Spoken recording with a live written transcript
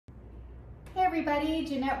Hey everybody,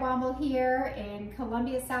 Jeannette Womble here in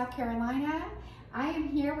Columbia, South Carolina. I am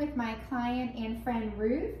here with my client and friend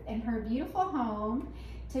Ruth in her beautiful home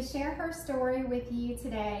to share her story with you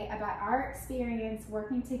today about our experience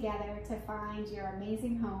working together to find your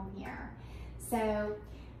amazing home here. So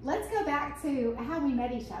let's go back to how we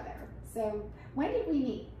met each other. So when did we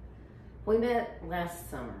meet? We met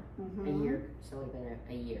last summer, a year, so we've been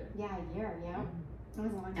a year. Yeah, a year, yeah. That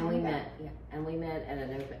was a long time And we ago. met at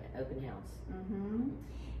an open house.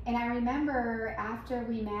 And I remember after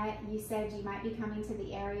we met, you said you might be coming to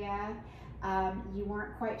the area. You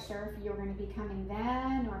weren't quite sure if you were going to be coming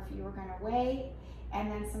then or if you were going to wait. And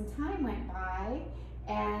then some time went by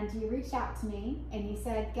and you reached out to me and you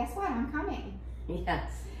said, guess what, I'm coming. Yes.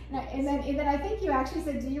 And then I think you actually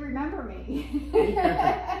said, do you remember me?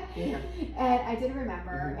 Yeah. And I did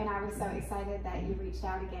remember, and I was so excited that you reached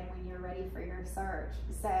out again when you were ready for your search.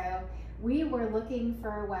 So we were looking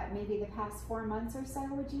for what, maybe the past 4 months or so,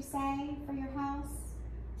 would you say, for your house?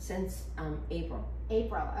 Since April.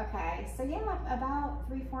 April, okay. So yeah, about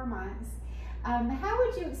 3-4 months. How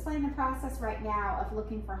would you explain the process right now of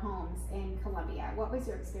looking for homes in Columbia? What was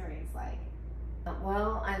your experience like?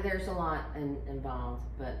 Well, there's a lot involved,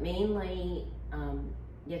 but mainly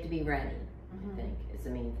you have to be ready, I think, is the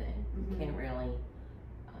main thing. You can't really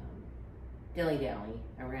dilly-dally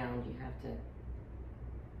around. You have to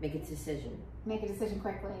make a decision. Make a decision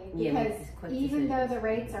quickly. Yeah, because even though the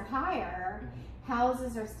rates are higher,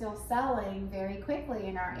 houses are still selling very quickly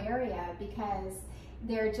in our area because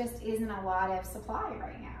there just isn't a lot of supply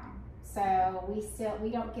right now. So we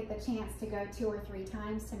don't get the chance to go 2 or 3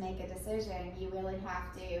 times to make a decision. You really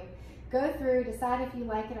have to go through, decide if you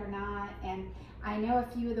like it or not. And I know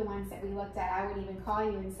a few of the ones that we looked at, I would even call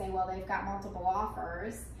you and say, well, they've got multiple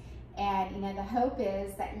offers. And you know, the hope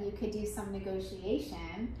is that you could do some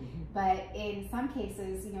negotiation, but in some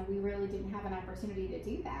cases, you know, we really didn't have an opportunity to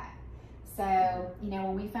do that. So, you know,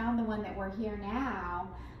 when we found the one that we're here now,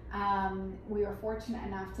 we were fortunate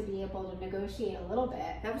enough to be able to negotiate a little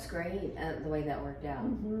bit. That was great, the way that worked out.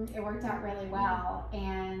 It worked out really well,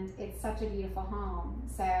 and it's such a beautiful home.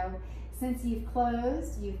 So since you've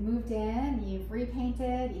closed, you've moved in, you've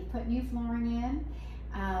repainted, you've put new flooring in,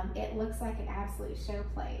 it looks like an absolute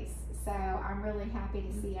showplace. So I'm really happy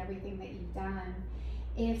to see everything that you've done.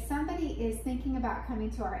 If somebody is thinking about coming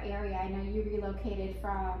to our area, I know you relocated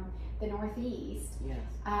from the Northeast. Yes.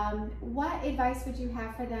 What advice would you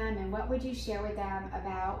have for them, and what would you share with them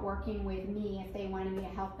about working with me if they wanted me to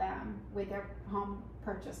help them with their home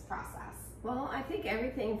purchase process? Well, I think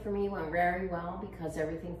everything for me went very well because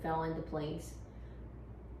everything fell into place.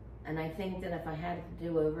 And I think that if I had to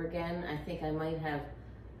do over again, I think I might have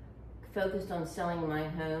focused on selling my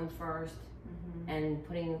home first and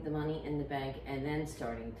putting the money in the bank and then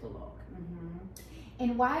starting to look.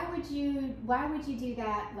 And why would you do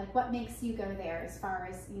that? Like, what makes you go there as far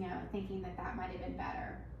as, you know, thinking that that might have been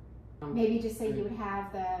better? Maybe just say you would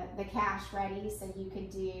have the cash ready so you could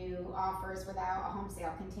do offers without a home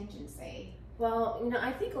sale contingency. Well, you know,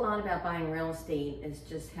 I think a lot about buying real estate is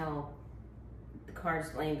just how the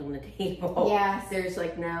cards land on the table. Yes. There's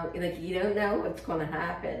like you don't know what's going to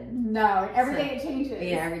happen. No, every day it changes.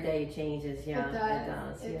 Yeah, every day it changes. Yeah,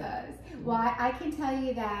 it does. Well, I can tell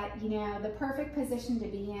you that, you know, the perfect position to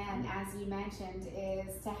be in, as you mentioned,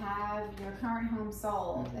 is to have your current home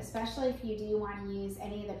sold, especially if you do want to use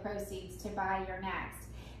any of the proceeds to buy your next.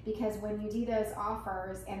 Because when you do those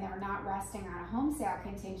offers and they're not resting on a home sale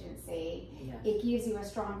contingency, it gives you a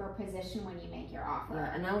stronger position when you make your offer.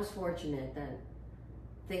 Yeah, and I was fortunate that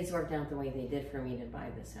things worked out the way they did for me to buy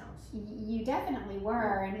this house. You definitely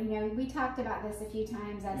were, and you know, we talked about this a few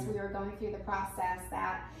times as we were going through the process,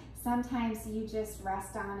 that sometimes you just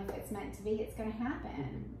rest on if it's meant to be, it's going to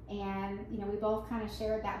happen. And you know, we both kind of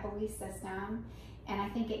shared that belief system, and I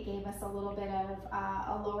think it gave us a little bit of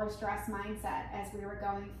a lower stress mindset as we were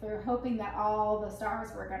going through, hoping that all the stars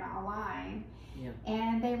were going to align.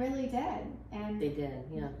 And they really did. And they did,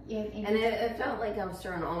 yeah. And it felt like I was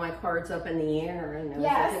throwing all my cards up in the air, and it was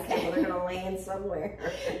like, okay, well, they're going to land somewhere.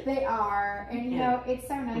 They are. And you know, it's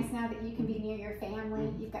so nice now that you can be near your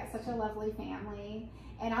family. You've got such a lovely family.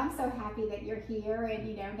 And I'm so happy that you're here, and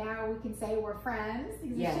you know, now we can say we're friends.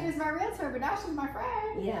 She was my realtor, but now she's my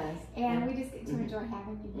friend. Yes. And we just get to enjoy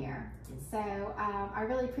having you here. So I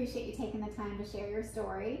really appreciate you taking the time to share your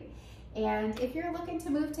story. And if you're looking to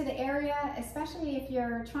move to the area, especially if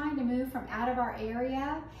you're trying to move from out of our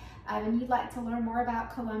area, and you'd like to learn more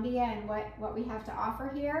about Columbia and what we have to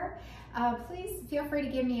offer here, please feel free to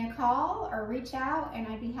give me a call or reach out, and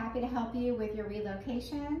I'd be happy to help you with your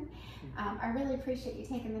relocation. I really appreciate you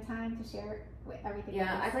taking the time to share with everything.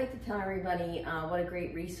 Yeah, I'd like to tell everybody what a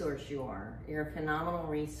great resource you are. You're a phenomenal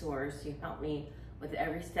resource. You helped me with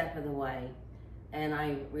every step of the way, and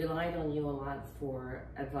I relied on you a lot for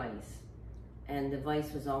advice, and the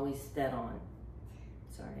advice was always dead on.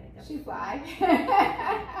 Sorry, I got She fly.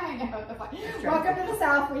 I know the fly. Welcome to the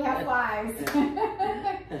South. We have flies.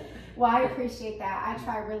 Well, I appreciate that. I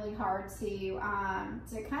try really hard to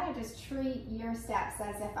kind of just treat your steps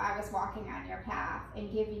as if I was walking on your path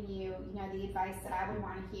and giving you, the advice that I would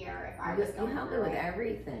want to hear if I was going You helped me with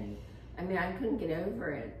everything. I mean, I couldn't get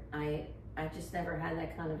over it. I just never had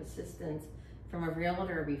that kind of assistance from a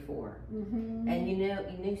realtor before. And you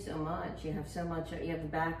knew so much. You have so much. You have the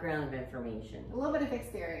background of information. A little bit of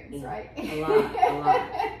experience, right? A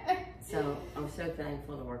lot. So I'm so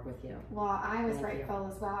thankful to work with you. Well, I was grateful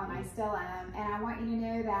as well, and I still am. And I want you to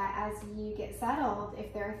know that as you get settled,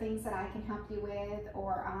 if there are things that I can help you with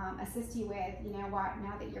or assist you with, now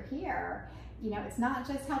that you're here, it's not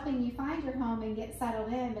just helping you find your home and get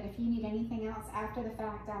settled in, but if you need anything else after the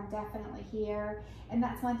fact, I'm definitely here. And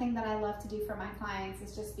that's one thing that I love to do for my clients,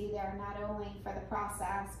 is just be there not only for the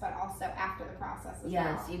process, but also after the process as well.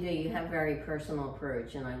 Yes, you do. You have a very personal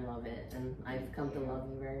approach, and I love it. And I've come to love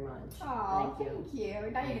you very much. Oh, thank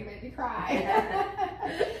you. Now you're going to make me cry.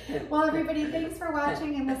 Well, everybody, thanks for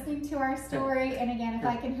watching and listening to our story. And again, if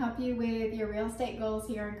I can help you with your real estate goals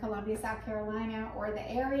here in Columbia, South Carolina, or the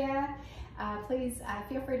area, please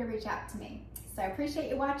feel free to reach out to me. So I appreciate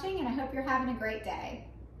you watching, and I hope you're having a great day.